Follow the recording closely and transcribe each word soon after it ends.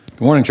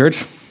Good morning,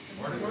 church.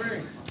 Good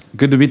morning.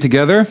 Good to be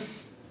together.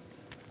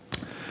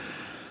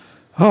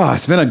 Oh,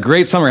 it's been a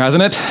great summer,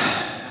 hasn't it?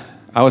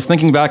 I was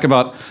thinking back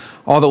about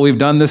all that we've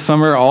done this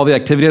summer, all the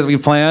activities that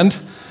we've planned,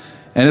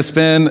 and it's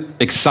been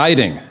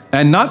exciting.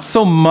 And not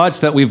so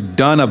much that we've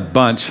done a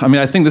bunch. I mean,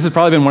 I think this has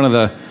probably been one of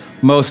the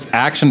most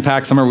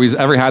action-packed summer we've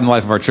ever had in the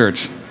life of our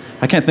church.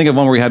 I can't think of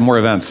one where we had more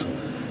events.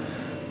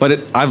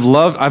 But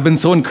I've been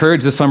so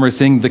encouraged this summer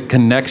seeing the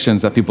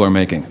connections that people are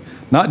making.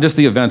 Not just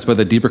the events, but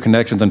the deeper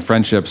connections and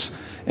friendships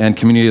and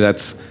community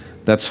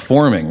that's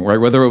forming, right?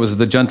 Whether it was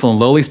the gentle and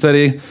lowly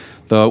study,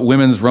 the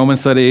women's Roman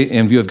study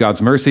in view of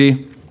God's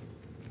mercy,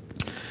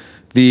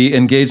 the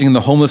engaging in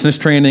the homelessness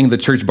training, the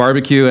church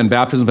barbecue and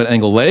baptism at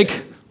Angle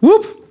Lake.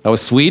 Whoop, that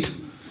was sweet.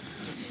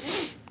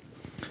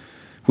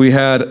 We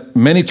had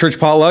many church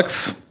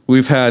potlucks.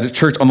 We've had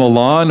church on the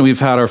lawn. We've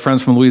had our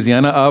friends from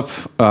Louisiana up,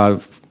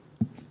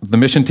 the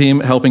mission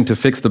team helping to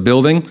fix the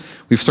building.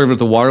 We've served at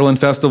the Waterland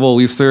Festival.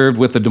 We've served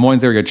with the Des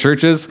Moines area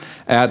churches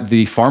at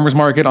the farmers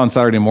market on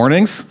Saturday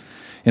mornings.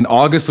 In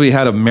August, we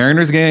had a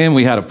Mariners game.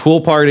 We had a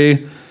pool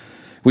party.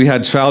 We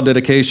had child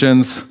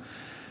dedications.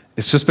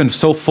 It's just been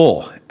so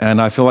full,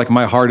 and I feel like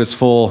my heart is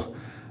full.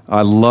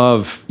 I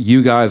love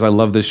you guys. I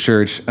love this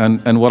church,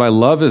 and what I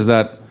love is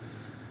that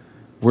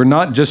we're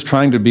not just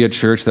trying to be a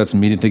church that's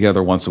meeting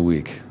together once a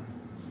week,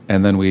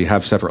 and then we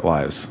have separate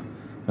lives.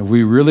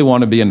 We really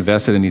want to be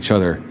invested in each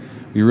other.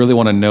 We really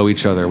want to know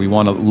each other. We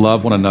want to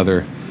love one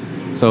another.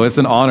 So it's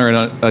an honor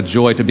and a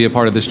joy to be a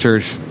part of this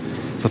church.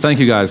 So thank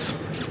you guys.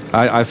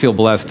 I feel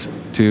blessed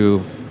to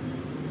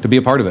be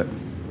a part of it.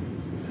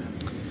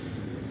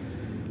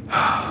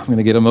 I'm going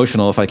to get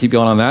emotional if I keep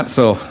going on that.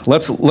 So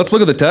let's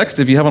look at the text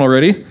if you haven't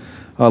already.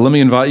 Let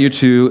me invite you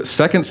to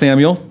 2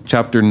 Samuel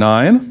chapter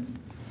 9.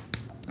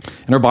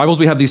 In our Bibles,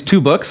 we have these two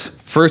books,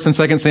 1 and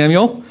 2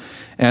 Samuel,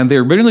 and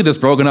they're originally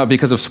just broken up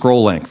because of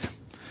scroll length.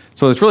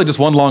 So it's really just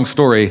one long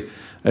story.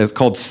 It's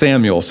called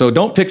Samuel. So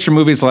don't picture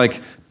movies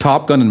like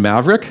Top Gun and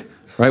Maverick,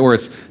 right, where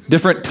it's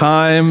different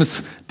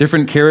times,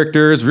 different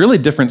characters, really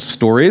different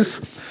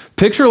stories.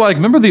 Picture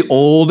remember the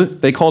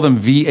old, they call them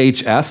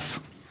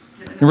VHS?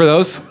 Remember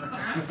those?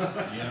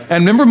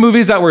 And remember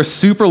movies that were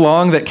super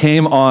long that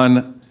came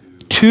on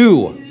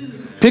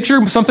 2?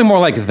 Picture something more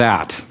like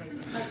that.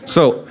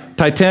 So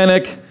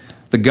Titanic,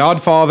 The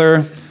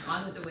Godfather,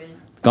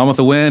 Gone with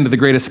the Wind, The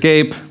Great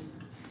Escape,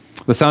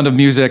 The Sound of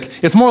Music.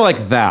 It's more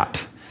like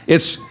that.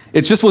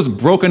 It just was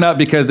broken up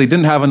because they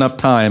didn't have enough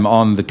time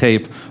on the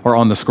tape or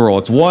on the scroll.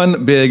 It's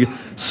one big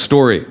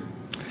story.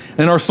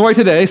 And in our story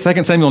today,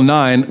 2 Samuel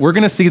 9, we're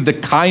going to see the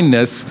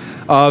kindness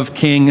of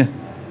King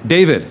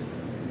David.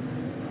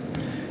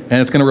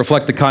 And it's going to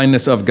reflect the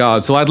kindness of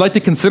God. So I'd like to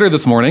consider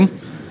this morning,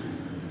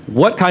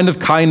 what kind of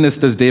kindness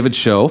does David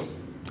show?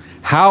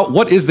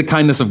 What is the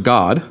kindness of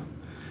God?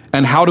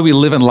 And how do we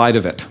live in light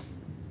of it?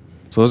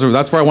 So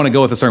that's where I want to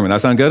go with the sermon. That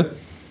sound good?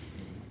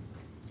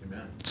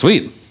 Amen.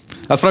 Sweet.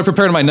 That's what I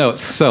prepared in my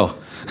notes. So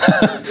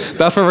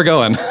that's where we're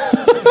going.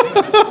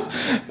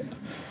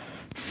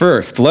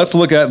 First, let's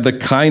look at the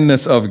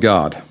kindness of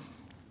God.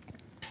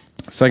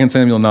 2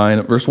 Samuel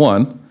 9, verse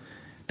 1.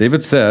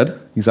 David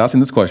said, he's asking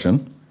this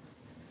question,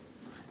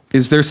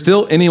 "Is there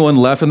still anyone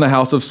left in the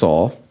house of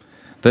Saul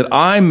that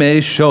I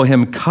may show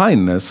him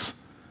kindness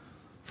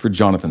for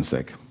Jonathan's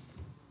sake?"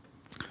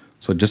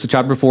 So just a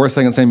chapter before,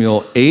 2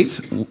 Samuel 8,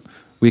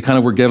 we kind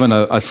of were given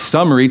a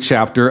summary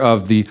chapter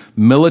of the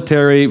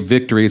military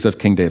victories of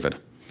King David.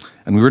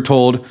 And we were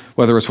told,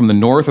 whether it was from the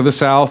north or the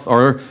south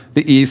or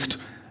the east,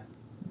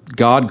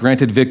 God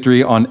granted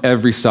victory on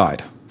every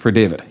side for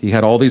David. He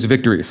had all these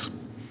victories.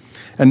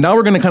 And now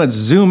we're going to kind of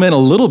zoom in a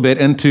little bit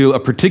into a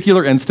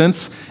particular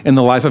instance in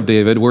the life of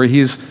David where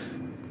he's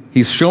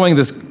showing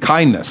this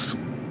kindness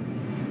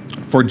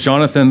for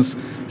Jonathan's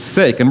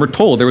sake. And we're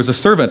told there was a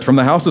servant from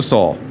the house of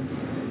Saul.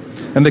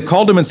 And they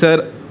called him and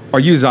said, "Are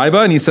you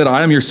Ziba?" And he said,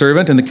 "I am your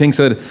servant." And the king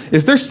said,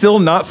 "Is there still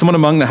not someone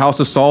among the house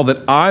of Saul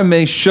that I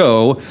may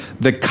show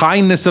the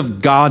kindness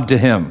of God to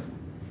him?"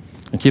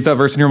 And keep that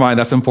verse in your mind.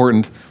 That's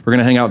important. We're going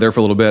to hang out there for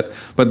a little bit.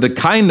 But the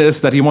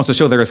kindness that he wants to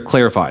show there is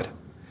clarified.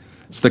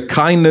 It's the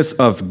kindness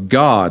of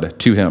God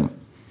to him.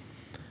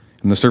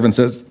 And the servant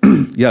says,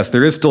 "Yes,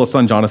 there is still a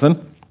son, Jonathan.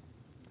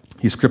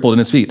 He's crippled in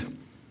his feet."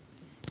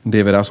 And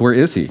David asks, "Where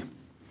is he?"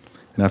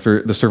 And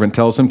after the servant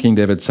tells him, King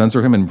David sends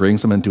for him and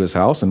brings him into his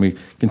house. And we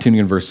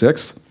continue in verse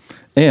 6.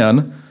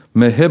 And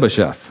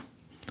Mephibosheth.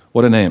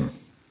 What a name.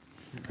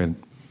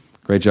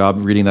 Great job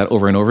reading that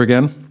over and over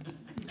again.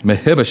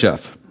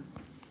 Mephibosheth.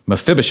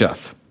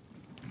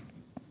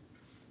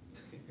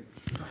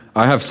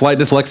 I have slight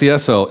dyslexia,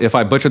 so if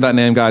I butchered that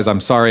name, guys,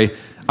 I'm sorry.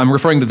 I'm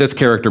referring to this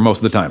character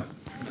most of the time.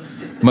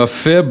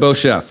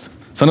 Mephibosheth,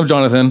 son of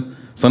Jonathan,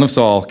 son of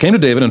Saul, came to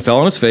David and fell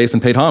on his face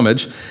and paid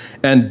homage.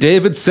 And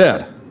David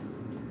said,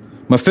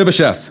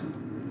 "Mephibosheth."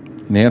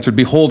 And he answered,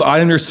 "Behold, I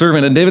am your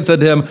servant." And David said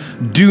to him,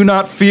 "Do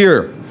not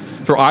fear,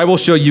 for I will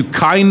show you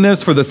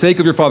kindness for the sake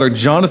of your father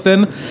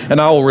Jonathan, and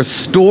I will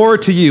restore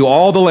to you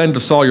all the land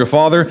of Saul your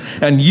father,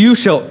 and you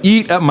shall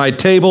eat at my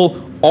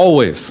table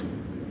always."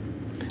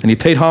 And he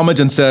paid homage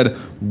and said,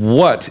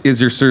 "What is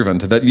your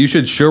servant, that you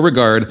should show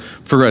regard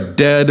for a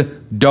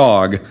dead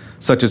dog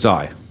such as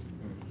I?"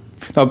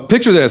 Now,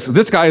 picture this.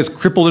 This guy is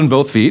crippled in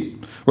both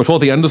feet. We're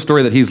told at the end of the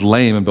story that he's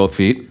lame in both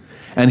feet.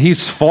 And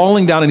he's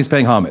falling down and he's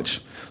paying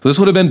homage. So this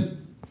would have been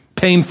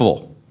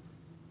painful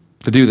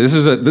to do. This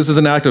is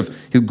an act of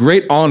his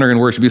great honor and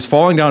worship. He's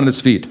falling down at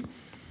his feet.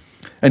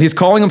 And he's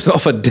calling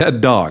himself a dead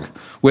dog,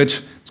 which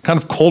is kind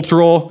of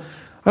cultural.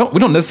 We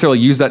don't necessarily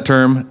use that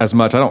term as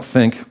much, I don't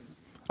think.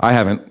 I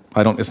haven't.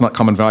 It's not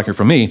common vernacular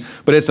for me,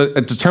 but it's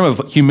a term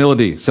of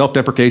humility,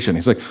 self-deprecation.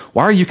 He's like,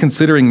 why are you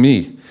considering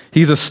me?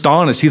 He's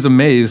astonished, he's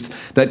amazed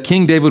that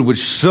King David would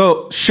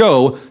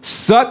show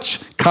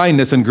such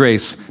kindness and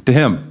grace to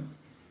him.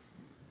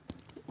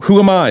 Who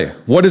am I?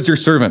 What is your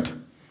servant?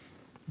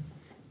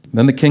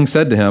 Then the king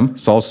said to him,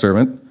 Saul's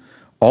servant,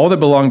 all that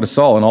belonged to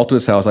Saul and all to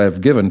his house I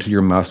have given to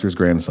your master's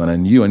grandson,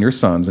 and you and your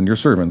sons and your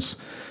servants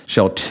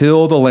shall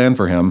till the land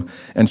for him,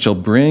 and shall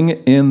bring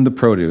in the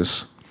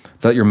produce,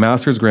 that your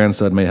master's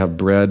grandson may have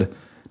bread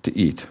to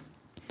eat.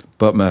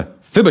 But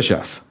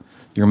Mephibosheth,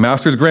 your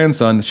master's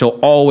grandson, shall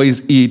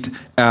always eat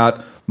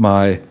at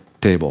my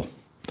table.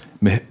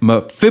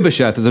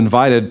 Mephibosheth is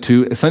invited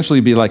to essentially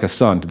be like a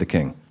son to the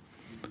king.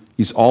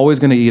 He's always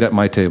going to eat at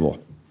my table.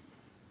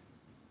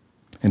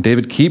 And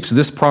David keeps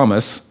this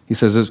promise. He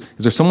says, is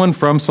there someone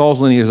from Saul's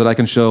lineage that I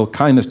can show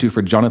kindness to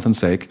for Jonathan's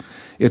sake?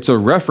 It's a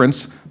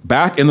reference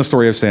back in the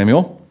story of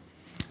Samuel.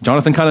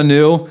 Jonathan kind of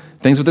knew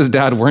things with his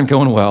dad weren't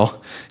going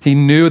well. He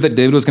knew that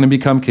David was going to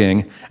become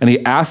king, and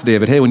he asked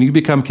David, hey, when you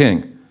become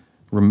king,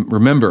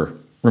 remember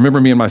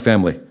me and my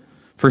family.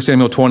 1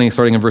 Samuel 20,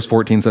 starting in verse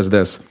 14, says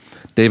this.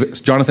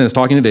 Jonathan is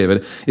talking to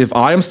David, if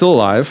I am still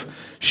alive,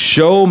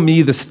 show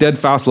me the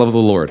steadfast love of the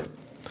Lord,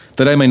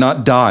 that I may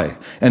not die,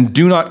 and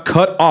do not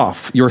cut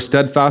off your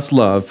steadfast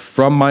love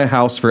from my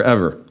house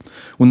forever,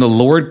 when the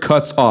Lord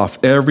cuts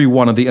off every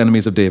one of the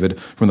enemies of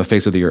David from the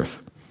face of the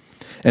earth.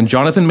 And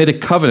Jonathan made a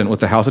covenant with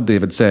the house of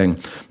David, saying,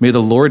 may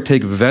the Lord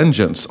take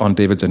vengeance on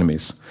David's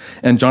enemies.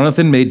 And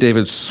Jonathan made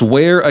David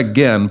swear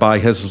again by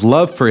his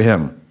love for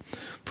him,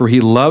 for he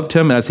loved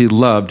him as he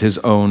loved his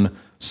own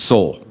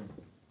soul.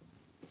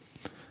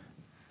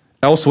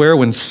 Elsewhere,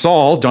 when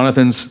Saul,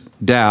 Jonathan's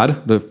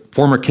dad, the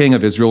former king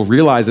of Israel,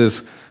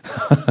 realizes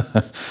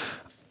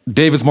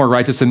David's more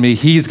righteous than me,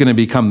 he's going to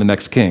become the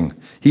next king.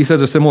 He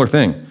says a similar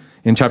thing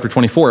in chapter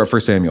 24 of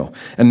 1 Samuel.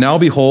 And now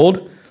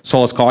behold,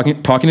 Saul is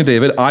talking to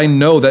David, I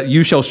know that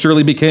you shall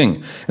surely be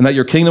king, and that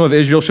your kingdom of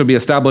Israel shall be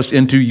established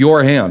into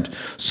your hand.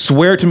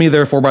 Swear to me,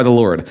 therefore, by the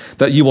Lord,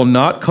 that you will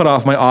not cut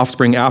off my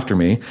offspring after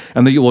me,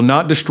 and that you will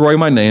not destroy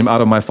my name out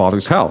of my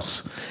father's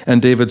house.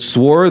 And David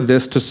swore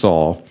this to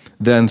Saul.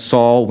 Then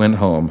Saul went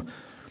home,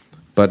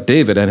 but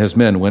David and his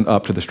men went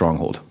up to the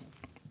stronghold.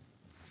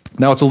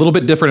 Now, it's a little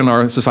bit different in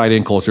our society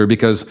and culture,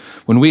 because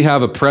when we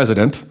have a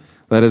president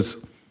that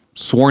is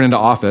sworn into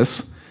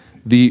office,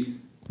 the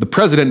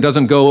president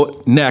doesn't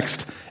go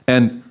next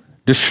and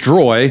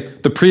destroy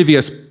the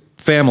previous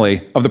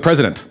family of the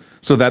president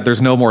so that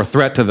there's no more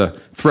threat to the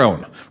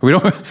throne.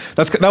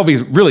 That would be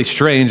really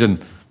strange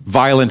and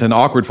violent and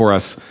awkward for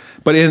us.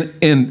 But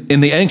in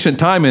the ancient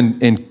time,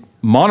 in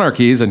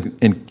monarchies and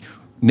in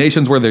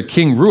nations where the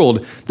king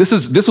ruled, this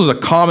was a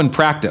common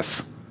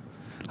practice.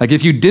 Like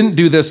if you didn't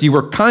do this, you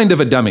were kind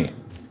of a dummy.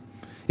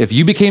 If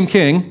you became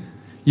king,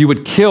 you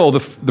would kill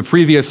the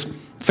previous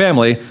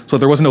family so that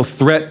there was no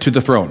threat to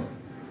the throne.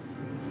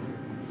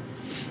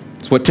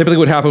 It's what typically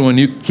would happen when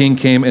a new king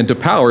came into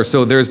power.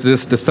 So there's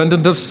this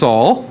descendant of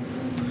Saul.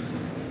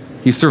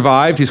 He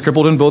survived, he's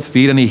crippled in both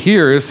feet, and he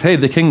hears, hey,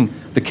 the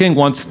king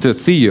wants to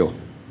see you.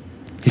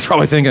 He's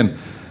probably thinking,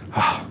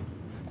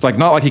 it's like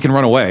not like he can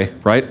run away,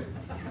 right?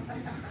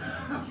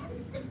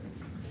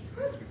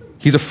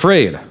 He's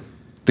afraid.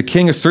 The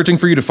king is searching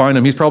for you to find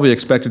him. He's probably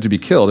expected to be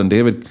killed. And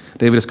David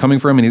is coming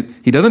for him. And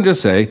he doesn't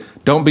just say,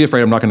 don't be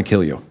afraid, I'm not going to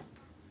kill you.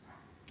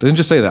 He doesn't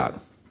just say that.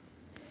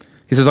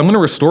 He says, I'm going to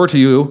restore to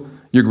you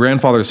your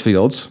grandfather's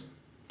fields.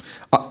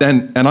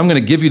 And I'm going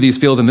to give you these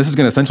fields. And this is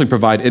going to essentially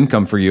provide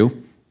income for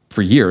you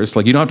for years.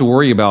 Like you don't have to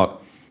worry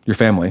about your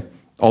family.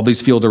 All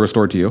these fields are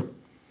restored to you.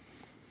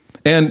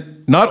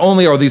 And not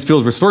only are these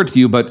fields restored to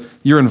you, but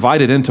you're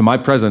invited into my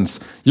presence.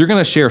 You're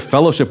going to share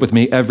fellowship with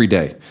me every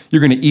day.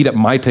 You're going to eat at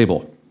my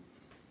table.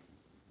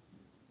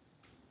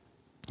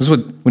 This is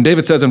when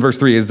David says in verse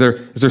 3, is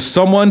there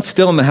someone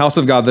still in the house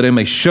of God that I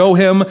may show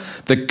him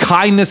the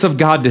kindness of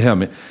God to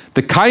him?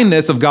 The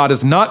kindness of God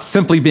is not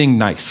simply being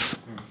nice.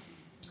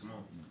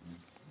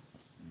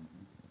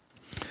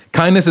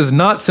 Kindness is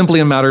not simply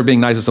a matter of being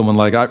nice to someone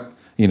like,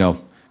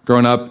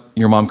 growing up,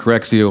 your mom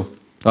corrects you.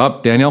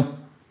 Daniel,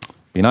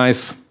 be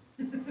nice.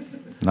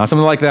 Not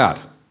something like that.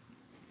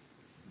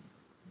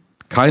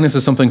 Kindness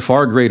is something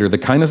far greater. The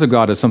kindness of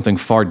God is something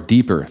far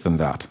deeper than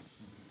that.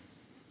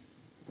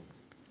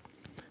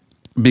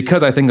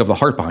 Because I think of the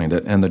heart behind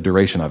it and the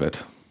duration of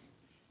it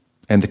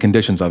and the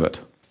conditions of it.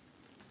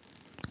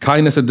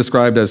 Kindness is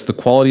described as the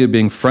quality of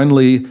being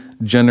friendly,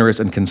 generous,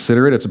 and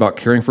considerate. It's about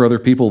caring for other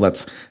people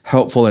that's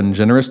helpful and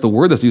generous. The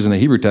word that's used in the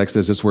Hebrew text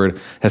is this word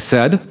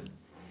hesed,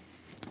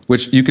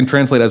 which you can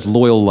translate as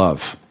loyal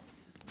love,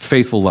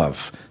 faithful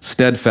love,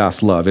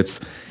 steadfast love. It's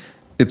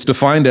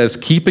defined as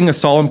keeping a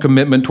solemn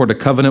commitment toward a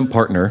covenant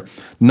partner,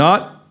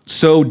 not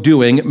so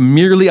doing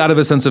merely out of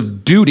a sense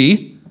of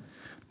duty,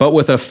 but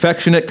with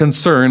affectionate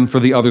concern for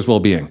the other's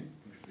well-being.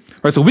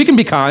 Right? So we can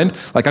be kind,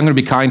 like I'm going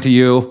to be kind to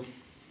you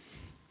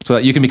so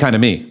that you can be kind to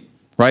me,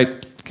 right?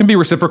 It can be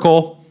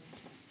reciprocal.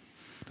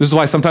 This is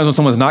why sometimes when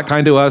someone's not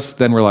kind to us,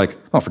 then we're like,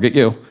 oh, forget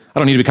you. I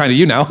don't need to be kind to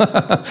you now.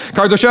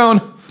 Cards are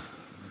shown,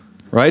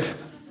 right?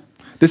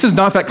 This is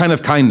not that kind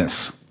of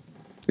kindness.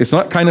 It's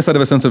not kindness out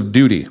of a sense of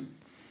duty.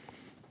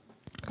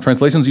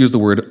 Translations use the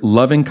word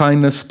loving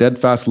kindness,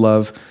 steadfast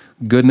love,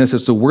 goodness.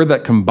 It's a word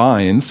that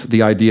combines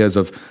the ideas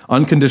of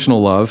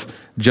unconditional love,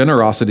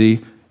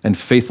 generosity, and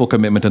faithful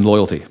commitment and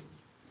loyalty.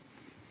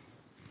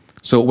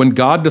 So when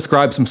God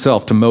describes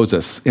himself to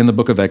Moses in the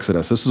book of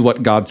Exodus, this is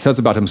what God says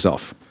about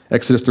himself.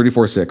 Exodus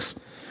 34:6.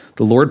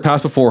 The Lord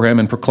passed before him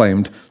and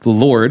proclaimed, the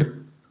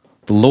Lord,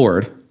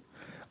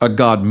 a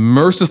God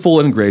merciful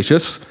and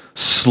gracious,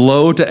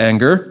 slow to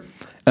anger,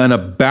 and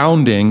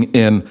abounding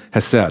in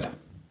hesed,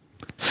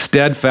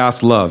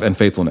 steadfast love and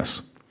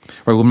faithfulness.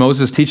 Right, when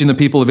Moses is teaching the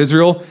people of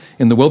Israel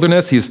in the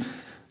wilderness,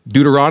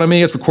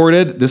 Deuteronomy is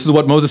recorded. This is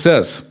what Moses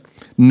says.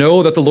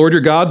 Know that the Lord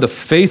your God, the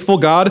faithful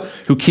God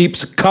who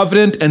keeps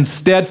covenant and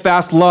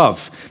steadfast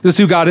love. This is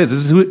who God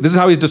is. This is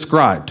how he's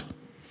described.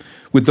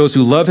 With those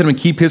who love him and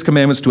keep his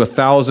commandments to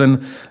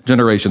 1,000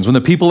 generations. When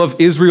the people of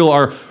Israel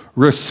are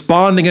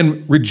responding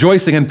and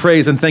rejoicing in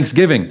praise and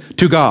thanksgiving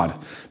to God,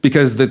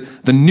 because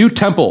the new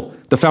temple,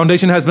 the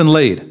foundation has been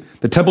laid.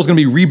 The temple's going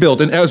to be rebuilt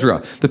in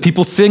Ezra. The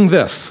people sing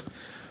this,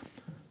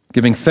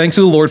 giving thanks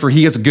to the Lord, for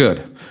he is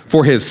good.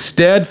 For his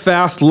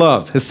steadfast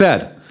love,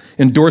 hesed,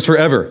 endures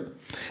forever.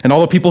 And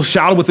all the people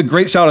shouted with a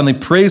great shout, and they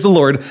praised the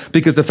Lord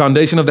because the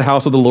foundation of the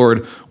house of the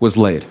Lord was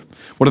laid.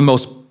 One of the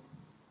most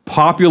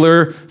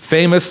popular,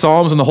 famous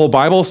Psalms in the whole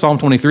Bible, Psalm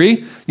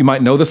 23. You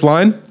might know this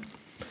line.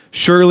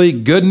 Surely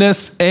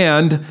goodness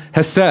and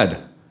hesed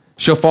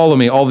shall follow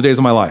me all the days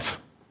of my life.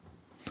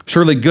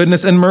 Surely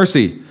goodness and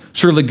mercy.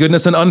 Surely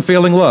goodness and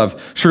unfailing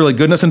love. Surely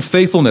goodness and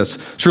faithfulness.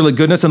 Surely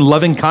goodness and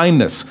loving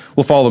kindness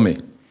will follow me.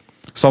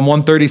 Psalm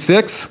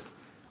 136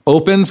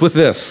 opens with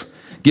this.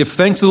 Give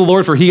thanks to the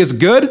Lord, for he is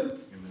good. Amen.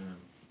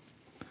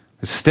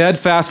 His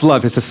steadfast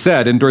love, his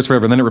hesed, endures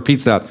forever. And then it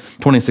repeats that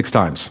 26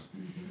 times.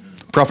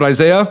 Prophet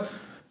Isaiah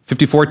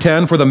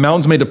 54:10, for the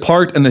mountains may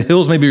depart and the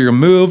hills may be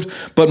removed,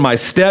 but my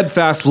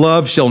steadfast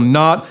love shall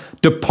not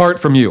depart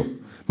from you.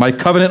 My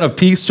covenant of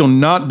peace shall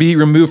not be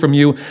removed from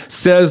you,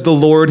 says the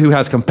Lord who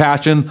has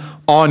compassion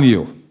on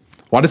you.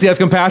 Why does he have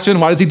compassion?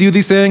 Why does he do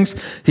these things?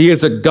 He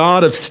is a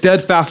God of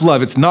steadfast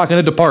love. It's not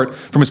going to depart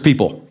from his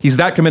people. He's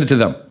that committed to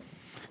them.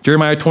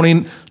 Jeremiah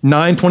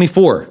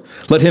 29:24,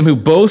 let him who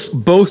boasts,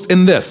 boast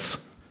in this,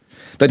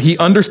 that he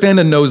understand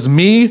and knows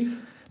me,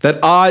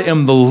 that I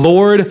am the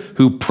Lord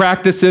who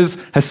practices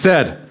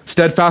hesed,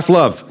 steadfast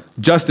love,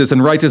 justice,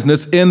 and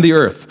righteousness in the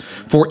earth.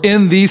 For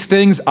in these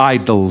things I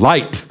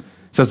delight,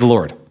 says the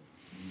Lord.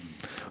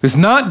 It's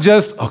not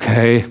just,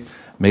 okay,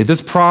 made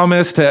this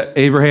promise to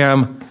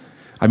Abraham.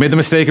 I made the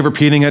mistake of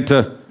repeating it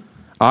to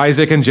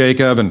Isaac and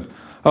Jacob, and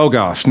oh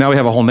gosh, now we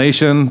have a whole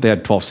nation. They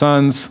had 12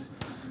 sons.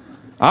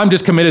 I'm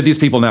just committed to these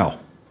people now.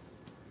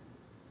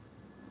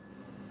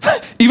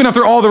 Even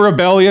after all the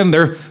rebellion,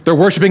 they're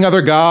worshiping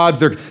other gods,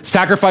 they're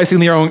sacrificing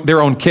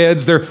their own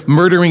kids, they're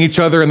murdering each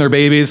other and their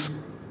babies.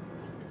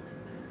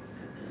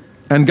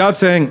 And God's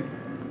saying,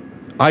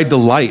 I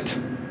delight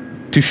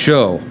to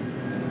show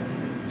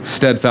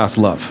steadfast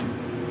love.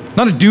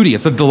 Not a duty,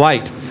 it's a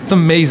delight. It's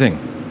amazing.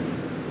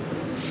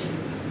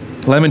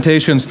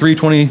 Lamentations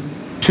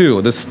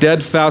 3:22, the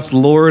steadfast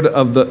love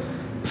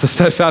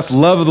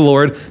of the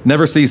Lord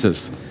never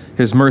ceases.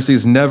 His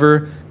mercies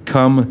never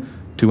come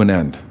to an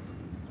end.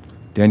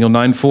 Daniel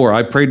 9:4,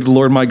 I prayed to the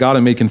Lord my God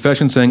and made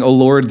confession saying, O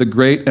Lord, the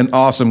great and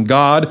awesome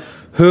God,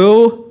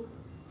 who,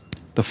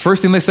 the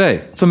first thing they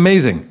say, it's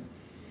amazing,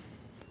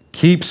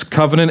 keeps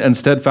covenant and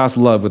steadfast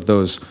love with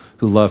those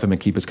who love him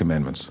and keep his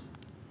commandments.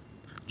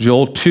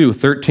 Joel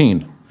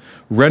 2:13,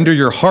 render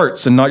your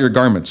hearts and not your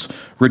garments.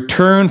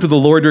 Return to the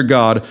Lord your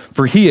God,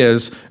 for he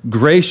is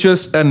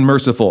gracious and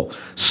merciful,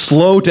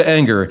 slow to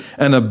anger,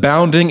 and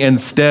abounding in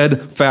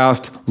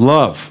steadfast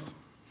love.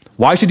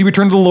 Why should you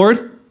return to the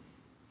Lord?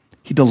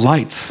 He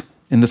delights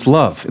in this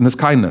love, in this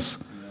kindness.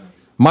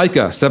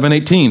 Micah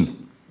 7:18,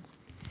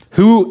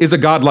 who is a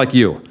God like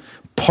you,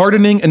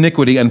 pardoning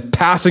iniquity and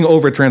passing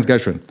over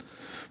transgression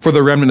for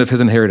the remnant of his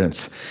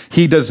inheritance?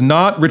 He does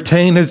not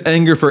retain his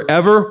anger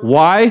forever.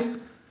 Why?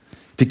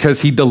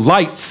 Because he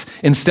delights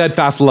in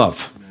steadfast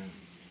love.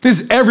 This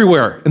is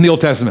everywhere in the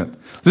Old Testament.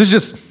 This is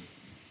just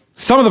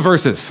some of the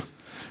verses.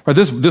 Right,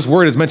 this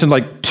word is mentioned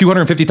like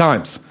 250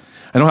 times.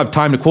 I don't have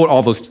time to quote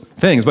all those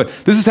things, but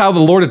this is how the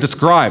Lord is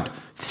described.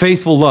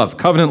 Faithful love,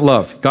 covenant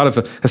love, God of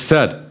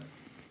hesed.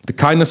 The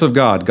kindness of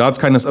God, God's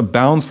kindness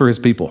abounds for his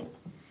people.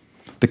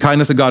 The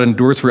kindness of God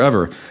endures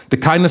forever. The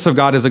kindness of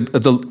God is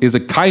a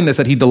kindness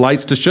that he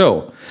delights to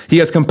show. He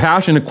has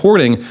compassion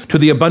according to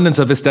the abundance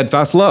of his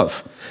steadfast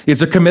love.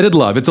 It's a committed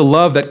love. It's a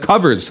love that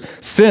covers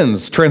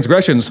sins,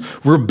 transgressions.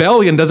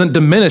 Rebellion doesn't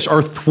diminish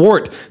or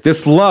thwart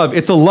this love.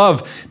 It's a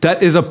love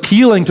that is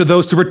appealing to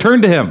those to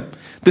return to him.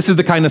 This is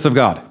the kindness of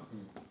God.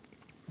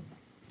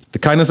 The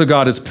kindness of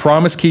God is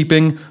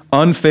promise-keeping,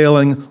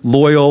 unfailing,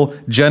 loyal,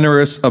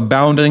 generous,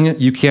 abounding.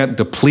 You can't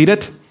deplete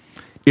it.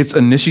 It's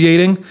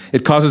initiating.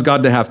 It causes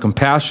God to have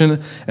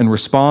compassion and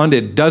respond.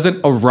 It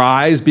doesn't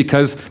arise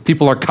because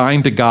people are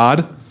kind to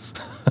God.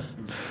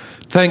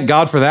 Thank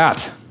God for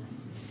that.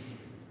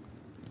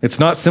 It's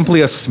not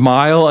simply a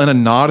smile and a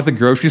nod at the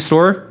grocery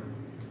store.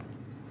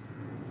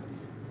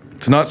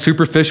 It's not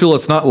superficial.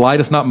 It's not light.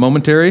 It's not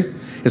momentary.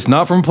 It's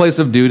not from a place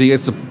of duty.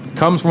 It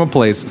comes from a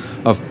place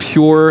of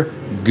pure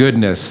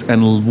goodness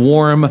and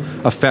warm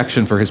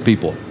affection for his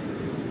people.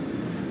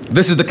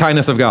 This is the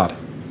kindness of God.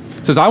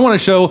 It says, I want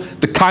to show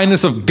the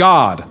kindness of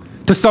God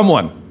to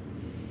someone.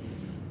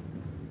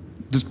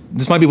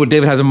 This might be what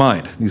David has in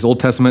mind, these Old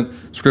Testament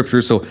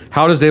scriptures. So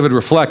how does David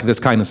reflect this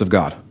kindness of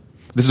God?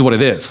 This is what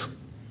it is.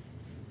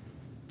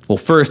 Well,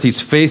 first,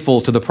 he's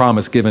faithful to the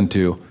promise given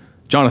to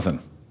Jonathan.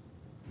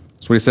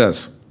 That's what he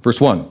says.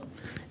 Verse 1.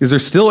 Is there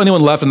still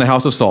anyone left in the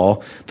house of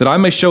Saul that I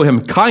may show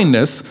him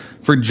kindness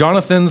for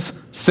Jonathan's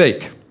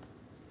sake?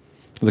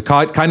 The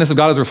kindness of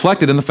God is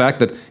reflected in the fact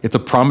that it's a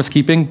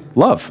promise-keeping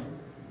love.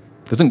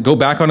 Doesn't go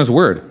back on his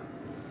word.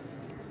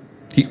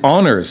 He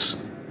honors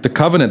the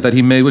covenant that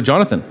he made with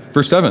Jonathan.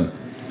 Verse 7,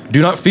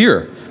 do not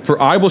fear, for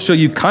I will show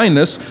you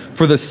kindness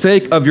for the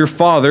sake of your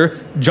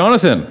father,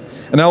 Jonathan.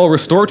 And I will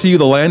restore to you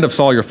the land of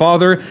Saul your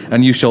father,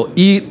 and you shall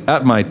eat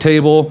at my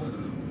table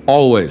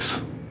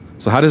always.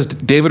 So how does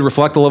David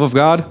reflect the love of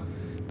God?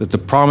 It's a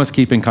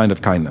promise-keeping kind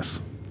of kindness.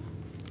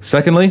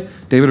 Secondly,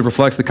 David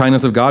reflects the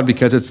kindness of God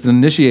because it's the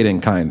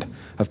initiating kind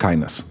of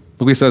kindness.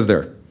 Look what he says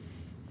there.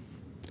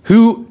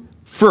 Who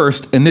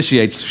first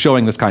initiates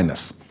showing this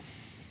kindness?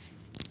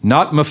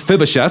 Not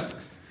Mephibosheth.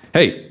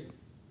 Hey,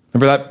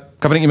 remember that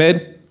covenant you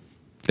made?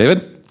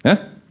 David?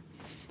 Yeah?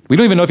 We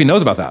don't even know if he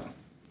knows about that.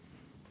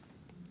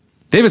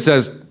 David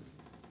says,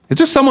 is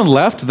there someone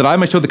left that I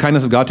may show the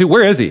kindness of God to?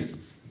 Where is he?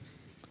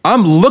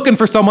 I'm looking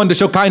for someone to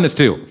show kindness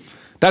to.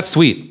 That's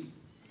sweet.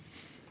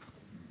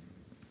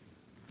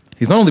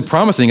 He's not only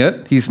promising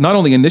it, he's not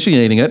only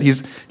initiating it,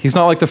 he's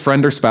not like the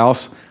friend or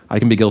spouse. I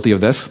can be guilty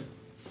of this.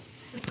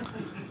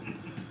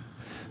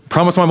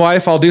 Promise my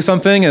wife I'll do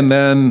something, and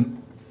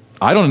then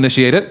I don't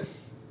initiate it.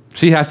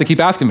 She has to keep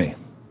asking me.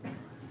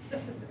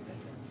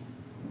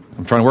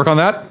 I'm trying to work on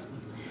that,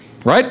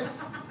 right?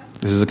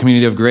 This is a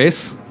community of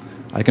grace.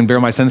 I can bear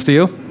my sins to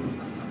you.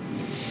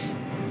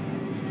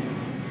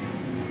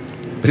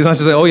 But he's not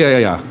just say, oh,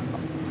 yeah.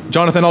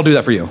 Jonathan, I'll do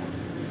that for you.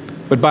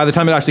 But by the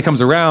time it actually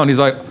comes around, he's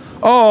like,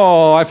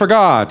 oh, I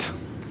forgot.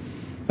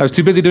 I was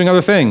too busy doing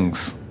other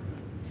things.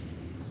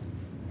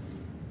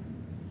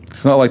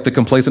 It's not like the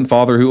complacent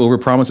father who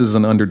overpromises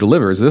and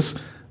underdelivers.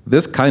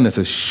 This kindness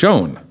is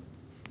shown.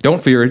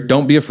 Don't fear,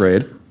 don't be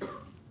afraid.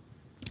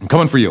 I'm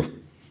coming for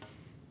you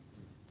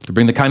to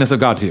bring the kindness of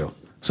God to you.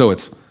 So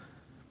it's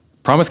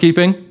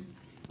promise-keeping.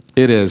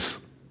 It is,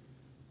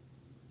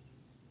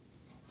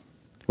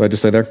 what did I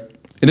just say there?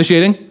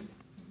 Initiating.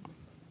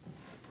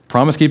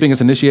 Promise-keeping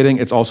is initiating.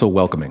 It's also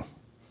welcoming.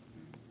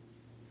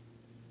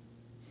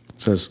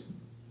 It says,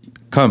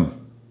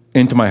 come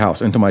into my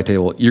house, into my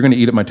table. You're going to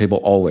eat at my table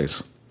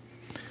always.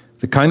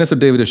 The kindness of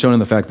David is shown in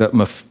the fact that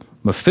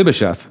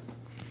Mephibosheth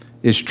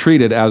is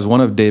treated as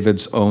one of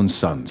David's own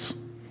sons.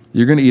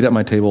 You're going to eat at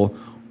my table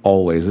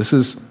always. This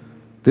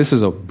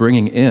is a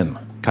bringing in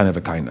kind of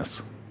a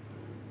kindness.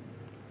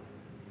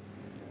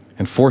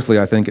 And fourthly,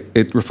 I think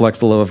it reflects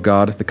the love of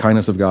God, the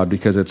kindness of God,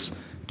 because it's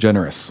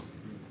generous.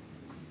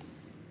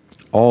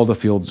 All the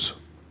fields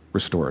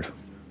restored.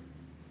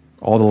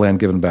 All the land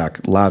given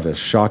back. Lavish,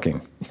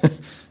 shocking.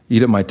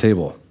 Eat at my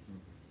table.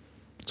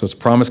 So it's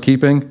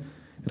promise-keeping.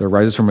 It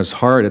arises from his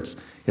heart.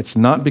 It's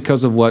not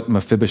because of what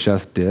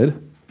Mephibosheth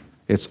did.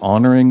 It's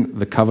honoring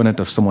the covenant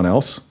of someone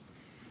else.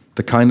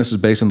 The kindness is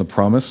based on the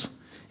promise.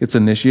 It's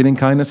initiating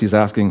kindness. He's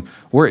asking,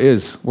 where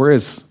is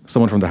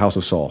someone from the house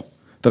of Saul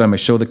that I may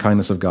show the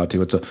kindness of God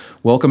to? It's a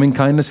welcoming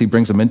kindness. He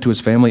brings them into his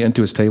family,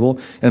 into his table,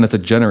 and it's a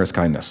generous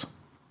kindness,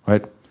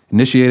 right?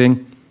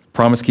 Initiating,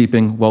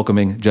 promise-keeping,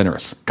 welcoming,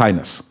 generous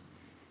kindness.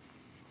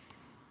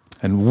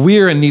 And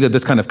we're in need of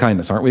this kind of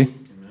kindness, aren't we?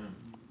 Amen.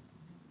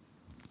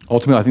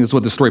 Ultimately, I think that's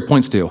what this story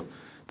points to,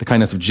 the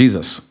kindness of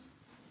Jesus.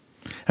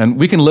 And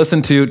we can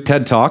listen to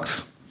TED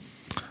Talks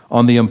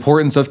on the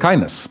importance of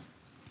kindness,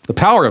 the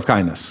power of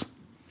kindness.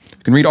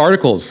 You can read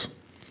articles,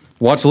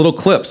 watch little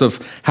clips of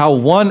how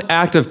one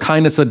act of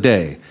kindness a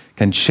day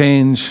can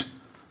change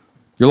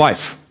your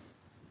life.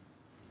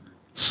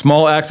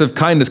 Small acts of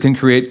kindness can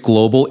create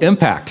global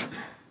impact.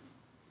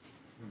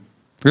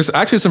 There's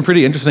actually some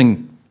pretty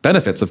interesting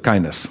benefits of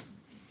kindness.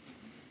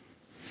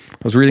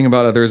 I was reading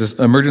about there's this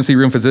emergency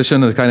room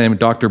physician, a guy named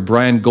Dr.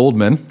 Brian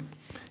Goldman.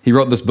 He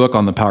wrote this book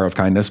on the power of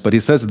kindness, but he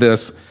says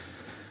this: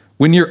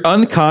 when you're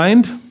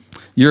unkind,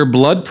 your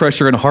blood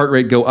pressure and heart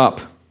rate go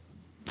up.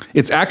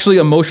 It's actually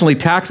emotionally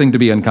taxing to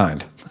be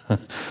unkind.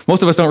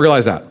 Most of us don't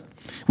realize that.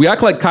 We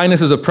act like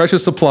kindness is a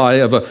precious supply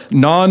of a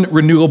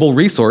non-renewable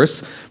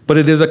resource, but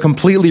it is a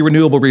completely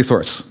renewable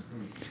resource.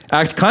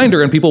 Act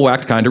kinder and people will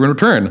act kinder in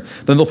return.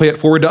 Then they'll pay it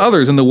forward to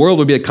others and the world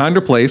will be a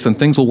kinder place and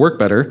things will work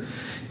better.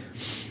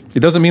 It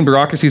doesn't mean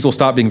bureaucracies will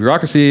stop being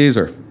bureaucracies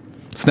or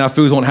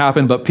snafus won't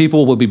happen, but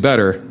people will be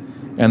better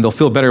and they'll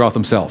feel better about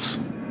themselves.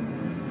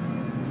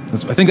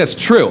 I think that's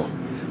true.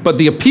 But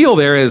the appeal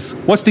there is,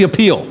 what's the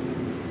appeal?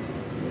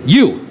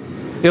 You.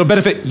 It'll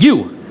benefit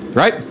you,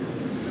 right?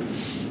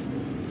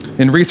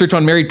 In research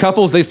on married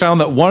couples, they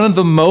found that one of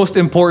the most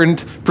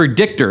important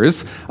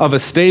predictors of a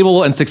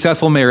stable and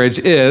successful marriage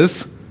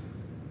is,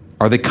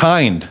 are they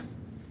kind?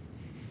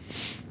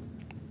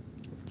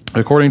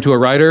 According to a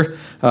writer,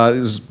 it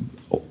was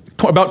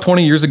about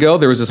 20 years ago,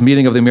 there was this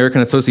meeting of the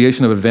American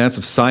Association of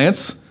Advanced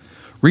Science.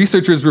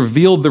 Researchers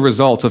revealed the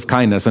results of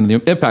kindness and the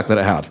impact that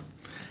it had,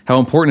 how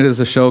important it is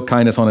to show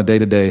kindness on a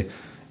day-to-day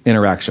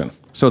interaction.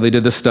 So they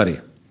did this study.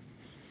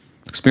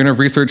 Experiment of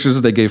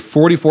researchers, they gave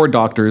 44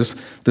 doctors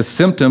the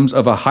symptoms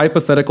of a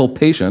hypothetical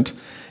patient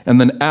and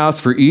then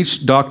asked for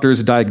each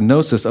doctor's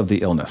diagnosis of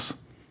the illness.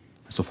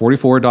 So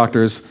 44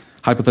 doctors,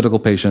 hypothetical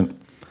patient.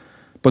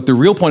 But the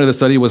real point of the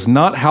study was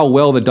not how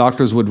well the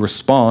doctors would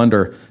respond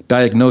or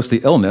diagnose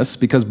the illness,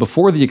 because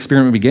before the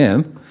experiment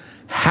began,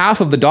 half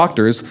of the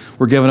doctors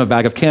were given a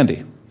bag of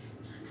candy.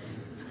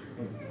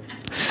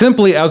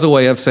 Simply as a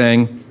way of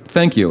saying,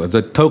 thank you, as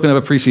a token of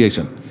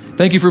appreciation.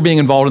 Thank you for being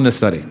involved in this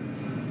study.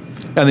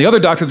 And the other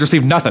doctors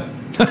received nothing.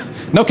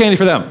 No candy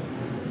for them.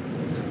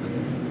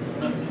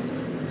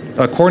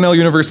 A Cornell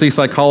University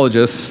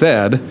psychologist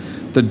said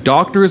the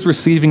doctors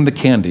receiving the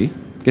candy,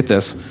 get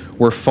this,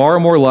 were far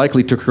more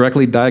likely to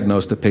correctly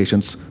diagnose the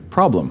patient's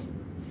problem.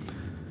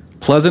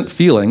 Pleasant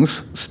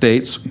feelings,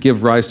 states,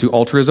 give rise to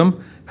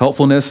altruism,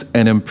 helpfulness,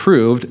 and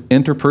improved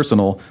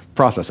interpersonal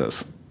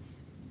processes.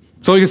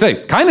 So you can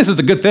say, kindness is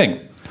a good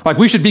thing. Like,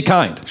 we should be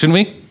kind, shouldn't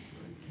we?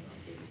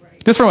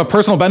 Just from a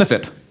personal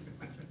benefit.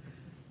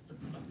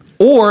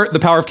 Or the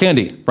power of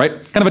candy, right?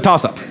 Kind of a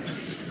toss-up.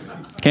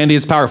 Candy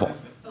is powerful.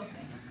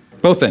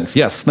 Both things,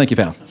 yes. Thank you,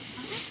 Pam.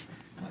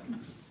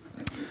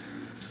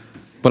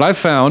 But I've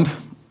found,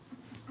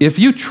 if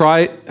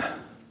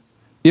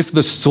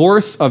the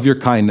source of your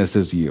kindness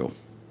is you,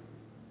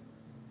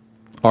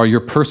 or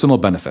your personal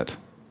benefit,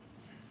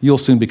 you'll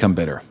soon become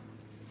bitter.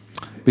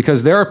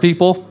 Because there are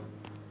people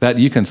that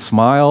you can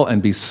smile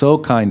and be so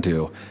kind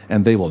to,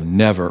 and they will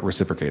never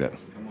reciprocate it.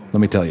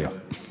 Let me tell you.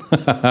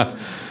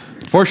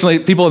 Fortunately,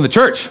 people in the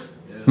church,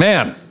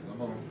 man.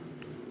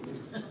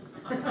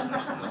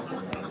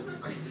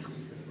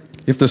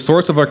 If the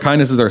source of our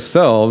kindness is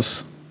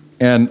ourselves,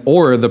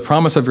 or the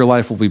promise of your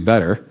life will be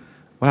better,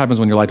 what happens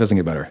when your life doesn't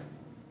get better?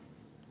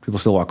 People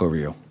still walk over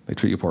you. They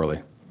treat you poorly.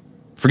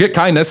 Forget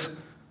kindness.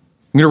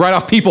 I'm going to write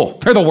off people.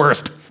 They're the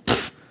worst.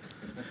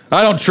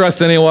 I don't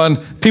trust anyone.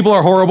 People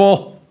are horrible.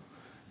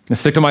 I'm going to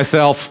stick to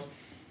myself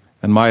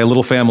and my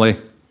little family.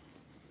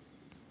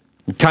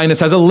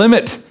 Kindness has a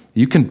limit.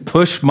 You can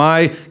push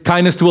my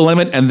kindness to a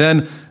limit, and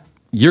then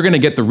you're going to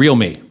get the real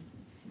me,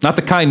 not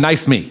the kind,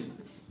 nice me.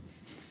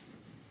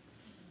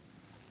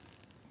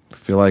 I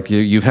feel like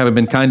you haven't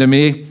been kind to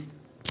me.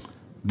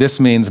 This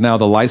means now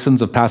the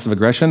license of passive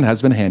aggression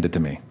has been handed to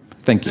me.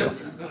 Thank you.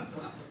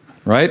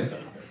 Right? You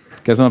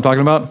guys know what I'm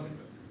talking about?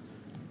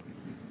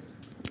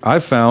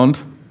 I've found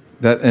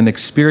that an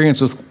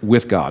experience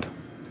with God,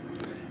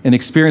 an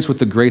experience with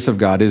the grace of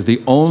God, is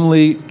the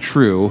only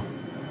true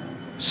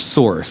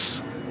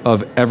source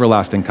of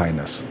everlasting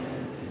kindness.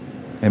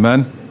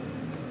 Amen?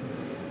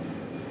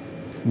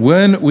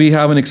 When we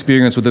have an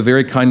experience with the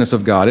very kindness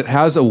of God, it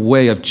has a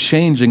way of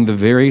changing the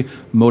very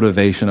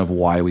motivation of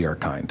why we are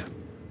kind.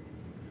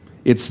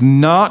 It's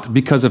not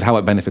because of how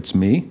it benefits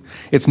me.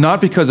 It's not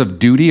because of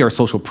duty or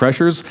social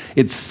pressures.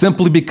 It's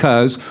simply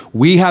because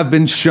we have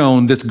been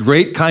shown this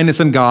great kindness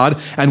in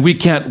God, and we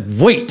can't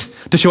wait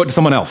to show it to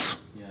someone else.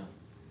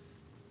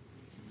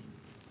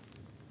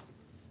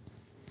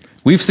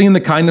 We've seen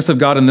the kindness of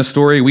God in this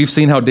story. We've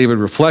seen how David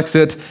reflects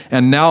it.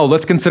 And now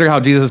let's consider how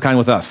Jesus is kind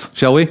with us,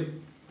 shall we?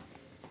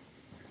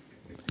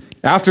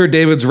 After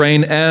David's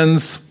reign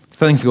ends,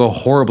 things go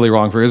horribly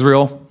wrong for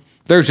Israel.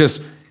 There's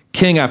just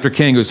king after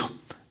king who's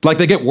like,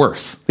 they get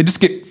worse. They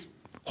just get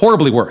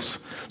horribly worse.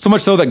 So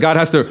much so that God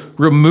has to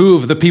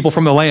remove the people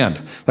from the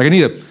land. Like,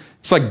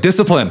 it's like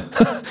discipline.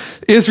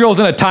 Israel's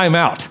in a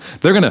timeout.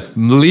 They're going to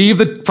leave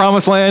the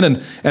promised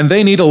land, and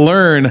they need to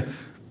learn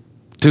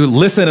to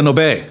listen and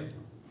obey.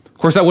 Of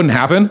course, that wouldn't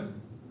happen.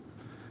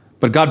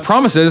 But God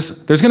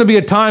promises there's going to be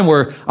a time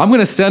where I'm going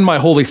to send my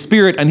Holy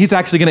Spirit, and he's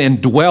actually going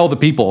to indwell the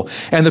people,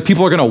 and the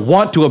people are going to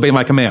want to obey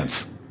my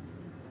commands.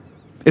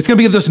 It's going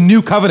to be this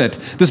new covenant.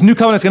 This new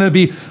covenant is going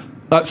to be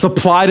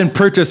supplied and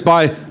purchased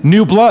by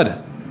new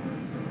blood.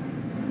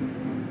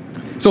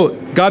 So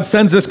God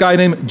sends this guy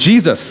named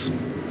Jesus.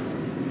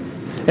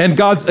 And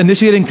God's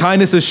initiating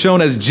kindness is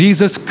shown as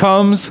Jesus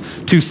comes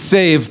to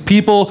save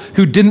people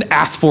who didn't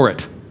ask for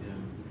it.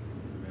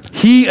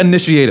 He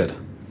initiated.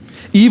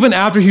 Even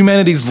after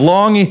humanity's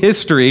long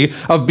history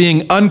of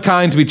being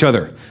unkind to each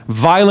other,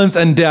 violence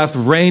and death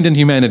reigned in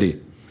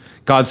humanity,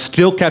 God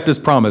still kept his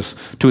promise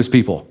to his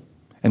people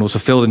and was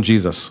fulfilled in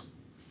Jesus.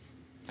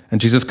 And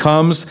Jesus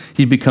comes,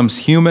 he becomes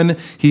human.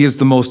 He is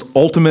the most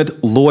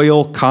ultimate,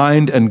 loyal,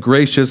 kind, and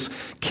gracious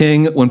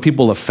king. When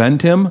people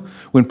offend him,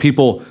 when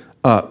people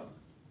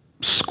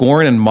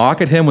scorn and mock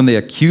at him, when they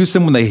accuse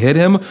him, when they hit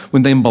him,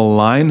 when they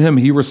malign him,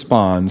 he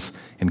responds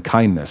in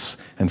kindness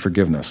and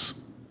forgiveness.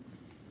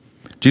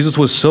 Jesus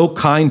was so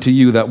kind to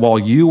you that while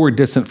you were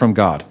distant from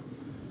God,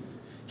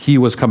 he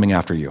was coming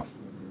after you.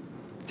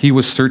 He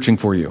was searching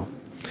for you.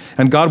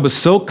 And God was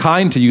so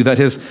kind to you that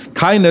his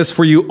kindness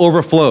for you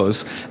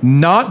overflows,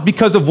 not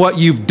because of what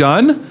you've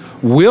done,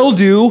 will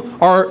do,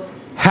 or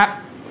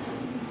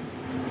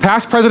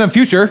past, present, and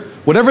future,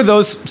 whatever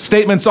those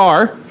statements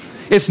are.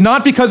 It's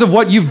not because of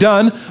what you've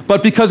done,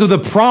 but because of the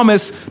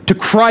promise to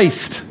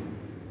Christ.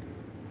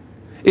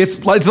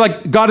 It's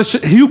like God is,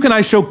 who can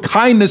I show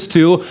kindness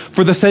to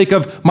for the sake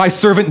of my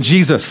servant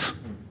Jesus?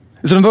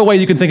 There's another way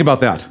you can think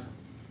about that.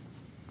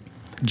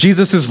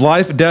 Jesus'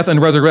 life, death, and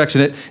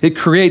resurrection, it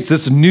creates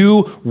this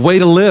new way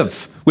to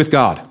live with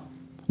God,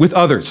 with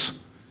others.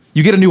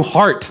 You get a new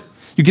heart.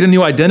 You get a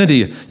new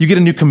identity. You get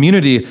a new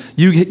community.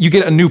 You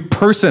get a new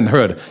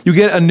personhood. You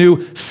get a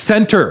new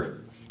center.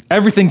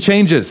 Everything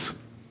changes.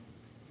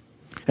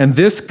 And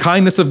this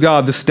kindness of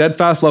God, this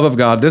steadfast love of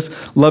God,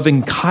 this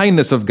loving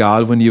kindness of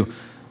God, when you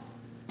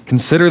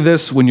consider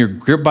this, when you're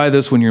gripped by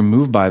this, when you're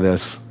moved by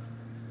this,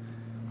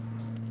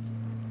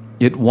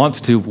 it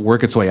wants to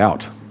work its way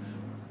out.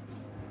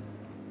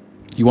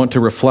 You want to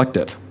reflect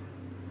it.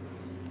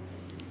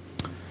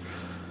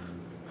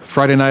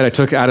 Friday night, I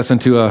took Addison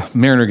to a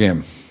Mariner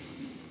game.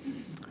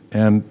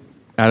 And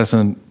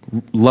Addison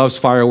loves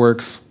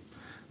fireworks.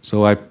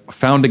 So I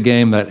found a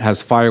game that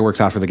has fireworks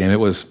after the game.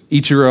 It was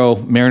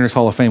Ichiro Mariners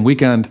Hall of Fame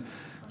weekend.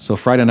 So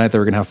Friday night, they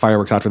were going to have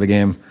fireworks after the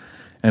game.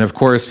 And of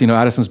course,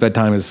 Addison's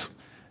bedtime is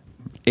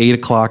 8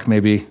 o'clock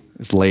maybe.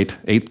 It's late,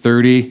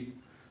 8:30.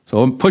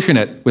 So I'm pushing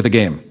it with a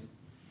game.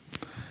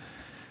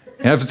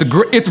 And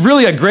it's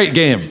really a great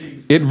game.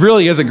 It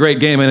really is a great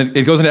game, and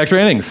it goes into extra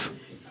innings.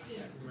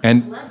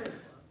 And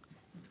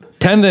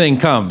 10th inning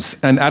comes,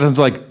 and Addison's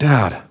like,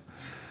 Dad,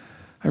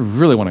 I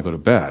really want to go to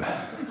bed,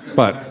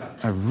 but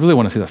I really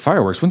want to see the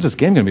fireworks. When's this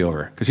game going to be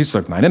over? Because she's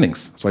like 9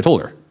 innings. So I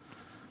told her.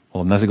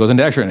 Well, unless it goes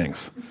into extra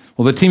innings.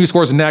 Well, the team who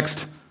scores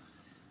next,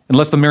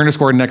 unless the Mariners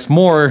score next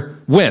more,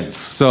 wins.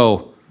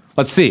 So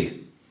let's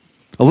see.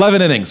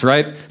 11 innings,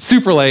 right?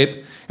 Super late.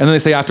 And then they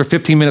say after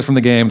 15 minutes from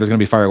the game, there's going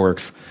to be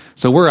fireworks.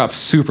 So we're up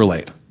super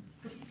late.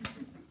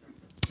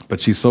 But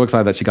she's so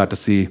excited that she got to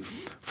see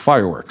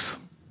fireworks.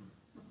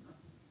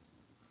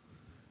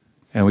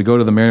 And we go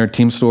to the Mariner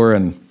team store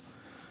and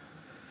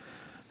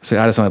say,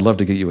 Addison, I'd love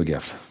to get you a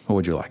gift. What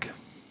would you like?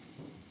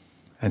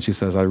 And she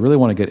says, I really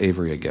want to get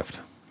Avery a gift.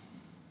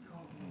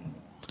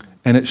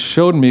 And it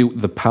showed me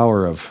the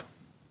power of,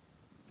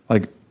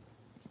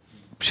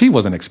 she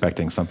wasn't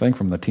expecting something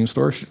from the team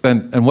store.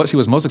 And what she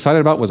was most excited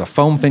about was a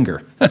foam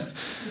finger. It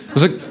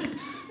was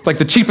like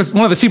the cheapest,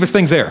 one of the cheapest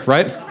things there,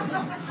 right?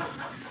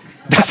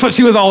 That's what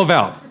she was all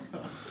about.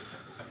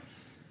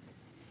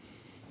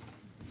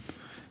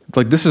 It's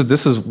like this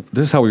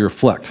is how we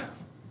reflect.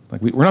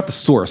 Like we're not the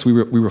source, we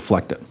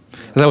reflect it.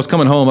 As I was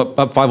coming home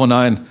up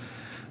 509,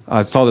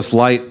 I saw this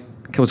light.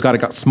 It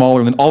got smaller,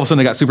 and then all of a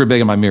sudden it got super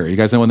big in my mirror. You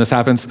guys know when this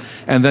happens?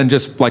 And then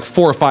just like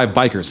 4 or 5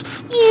 bikers.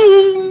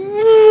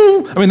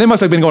 I mean, they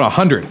must have been going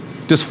 100,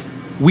 just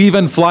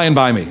weaving, flying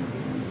by me.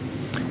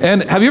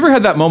 And have you ever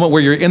had that moment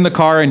where you're in the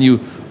car and you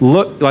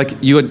look, like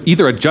you would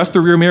either adjust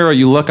the rear mirror or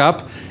you look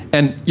up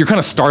and you're kind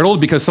of startled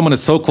because someone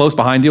is so close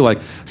behind you, like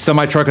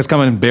semi-truck is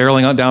coming and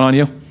barreling down on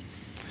you?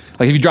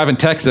 Like if you drive in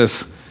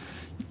Texas,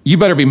 you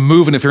better be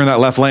moving if you're in that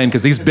left lane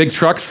because these big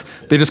trucks,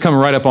 they just come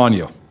right up on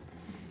you.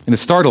 And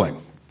it's startling.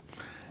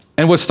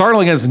 And what's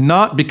startling is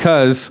not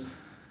because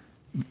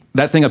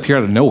that thing appeared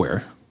out of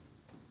nowhere.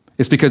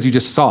 It's because you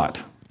just saw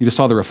it. You just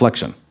saw the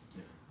reflection.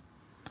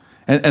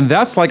 And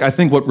that's I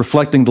think what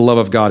reflecting the love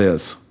of God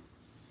is.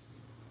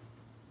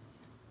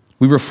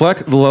 We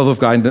reflect the love of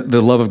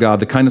God,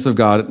 the kindness of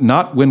God,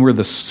 not when we're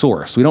the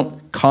source. We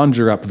don't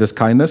conjure up this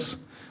kindness.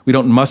 We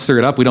don't muster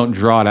it up. We don't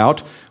draw it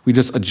out. We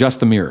just adjust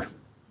the mirror.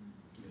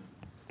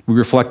 We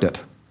reflect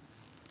it.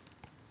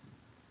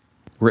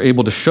 We're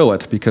able to show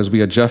it because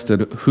we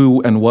adjusted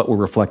who and what we're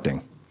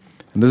reflecting.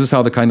 And this is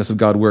how the kindness of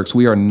God works.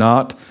 We are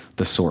not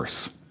the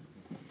source.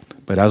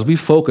 But as we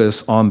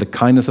focus on the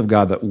kindness of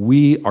God that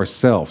we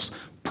ourselves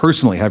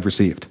personally have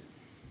received,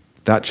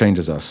 that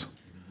changes us.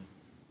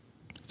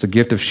 It's a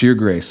gift of sheer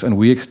grace, and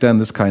we extend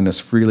this kindness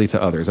freely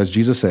to others. As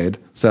Jesus said,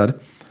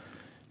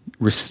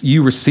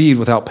 you received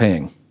without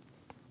paying,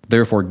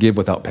 therefore give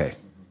without pay.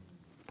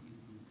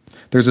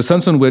 There's a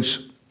sense in which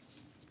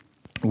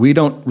we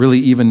don't really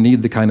even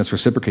need the kindness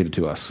reciprocated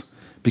to us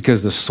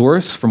because the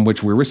source from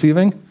which we're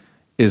receiving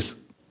is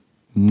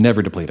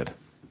never depleted.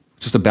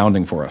 It's just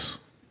abounding for us.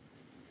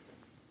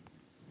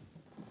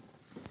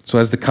 So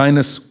as the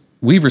kindness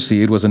we've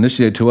received was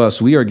initiated to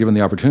us, we are given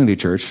the opportunity,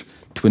 church,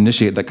 to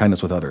initiate that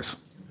kindness with others.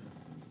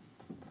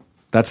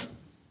 That's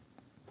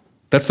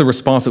the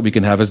response that we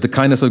can have, is the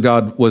kindness of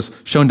God was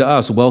shown to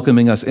us,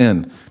 welcoming us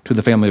in to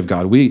the family of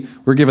God.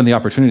 We're given the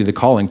opportunity, the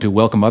calling to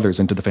welcome others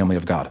into the family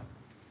of God.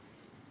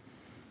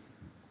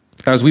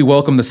 As we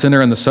welcome the sinner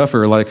and the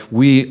sufferer like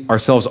we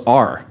ourselves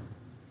are,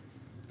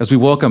 as we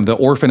welcome the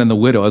orphan and the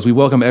widow, as we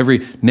welcome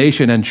every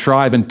nation and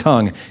tribe and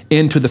tongue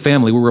into the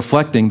family, we're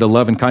reflecting the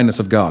love and kindness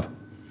of God.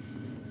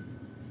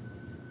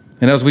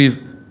 And as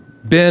we've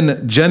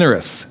been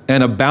generous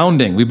and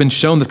abounding, we've been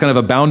shown this kind of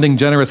abounding,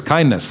 generous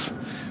kindness.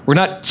 We're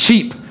not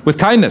cheap with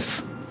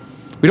kindness.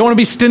 We don't want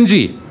to be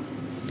stingy.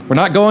 We're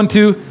not going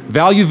to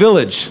Value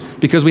Village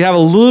because we have a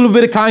little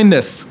bit of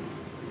kindness.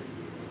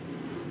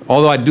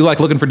 Although I do like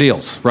looking for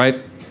deals,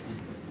 right?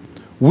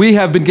 We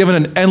have been given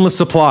an endless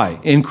supply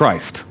in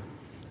Christ.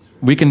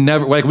 We can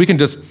never, we can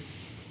just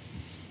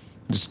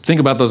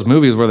think about those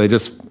movies where they're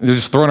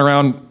just throwing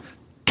around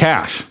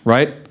cash,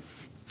 right?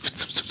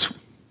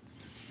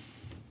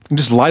 And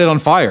just light it on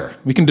fire.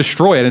 We can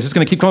destroy it and it's just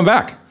going to keep coming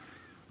back.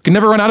 We can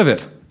never run out of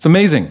it. It's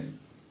amazing.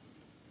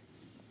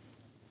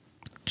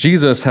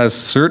 Jesus has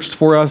searched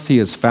for us. He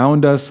has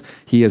found us.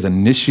 He has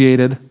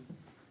initiated.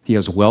 He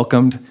has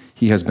welcomed.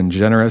 He has been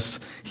generous.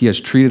 He has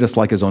treated us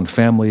like his own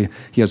family.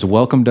 He has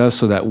welcomed us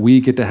so that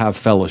we get to have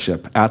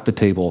fellowship at the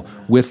table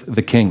with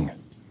the King.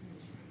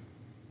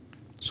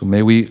 So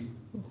may we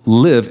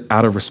live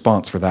out of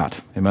response for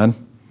that. Amen?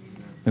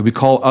 May we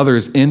call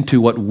others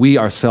into what we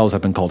ourselves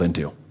have been called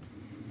into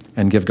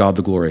and give God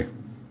the glory.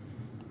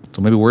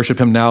 So maybe worship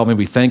him now,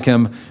 maybe thank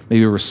him,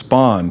 maybe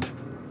respond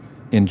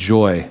in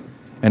joy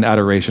and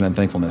adoration and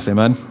thankfulness.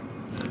 Amen?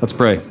 Let's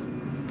pray.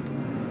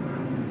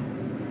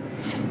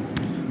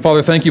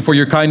 Father, thank you for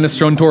your kindness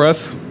shown toward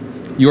us,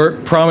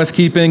 your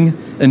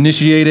promise-keeping,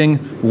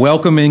 initiating,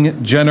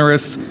 welcoming,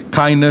 generous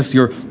kindness,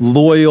 your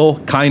loyal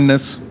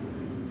kindness.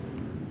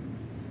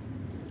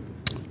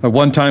 At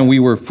one time we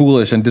were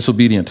foolish and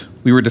disobedient.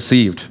 We were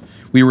deceived.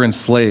 We were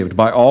enslaved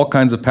by all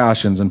kinds of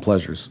passions and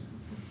pleasures.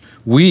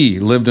 We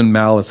lived in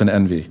malice and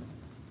envy.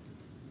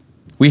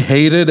 We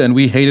hated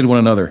one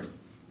another.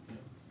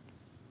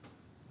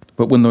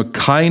 But when the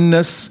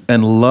kindness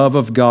and love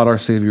of God our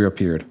Savior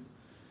appeared,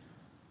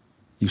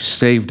 you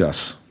saved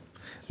us,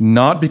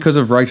 not because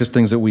of righteous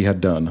things that we had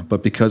done,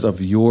 but because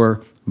of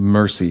your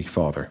mercy,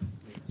 Father.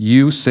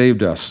 You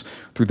saved us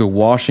through the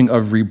washing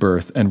of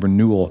rebirth and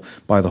renewal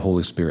by the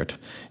Holy Spirit.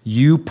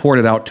 You poured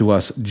it out to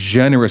us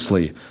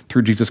generously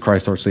through Jesus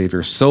Christ our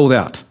Savior, so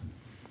that,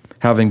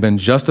 having been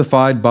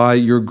justified by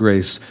your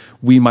grace,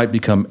 we might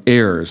become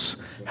heirs,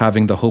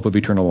 having the hope of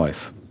eternal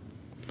life.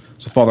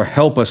 So, Father,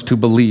 help us to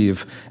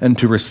believe and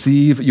to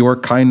receive your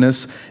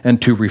kindness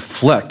and to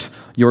reflect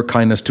your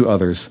kindness to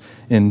others.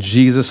 In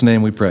Jesus'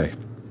 name we pray.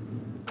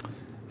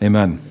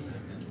 Amen.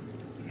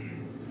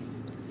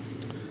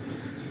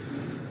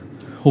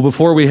 Well,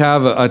 before we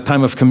have a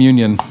time of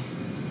communion,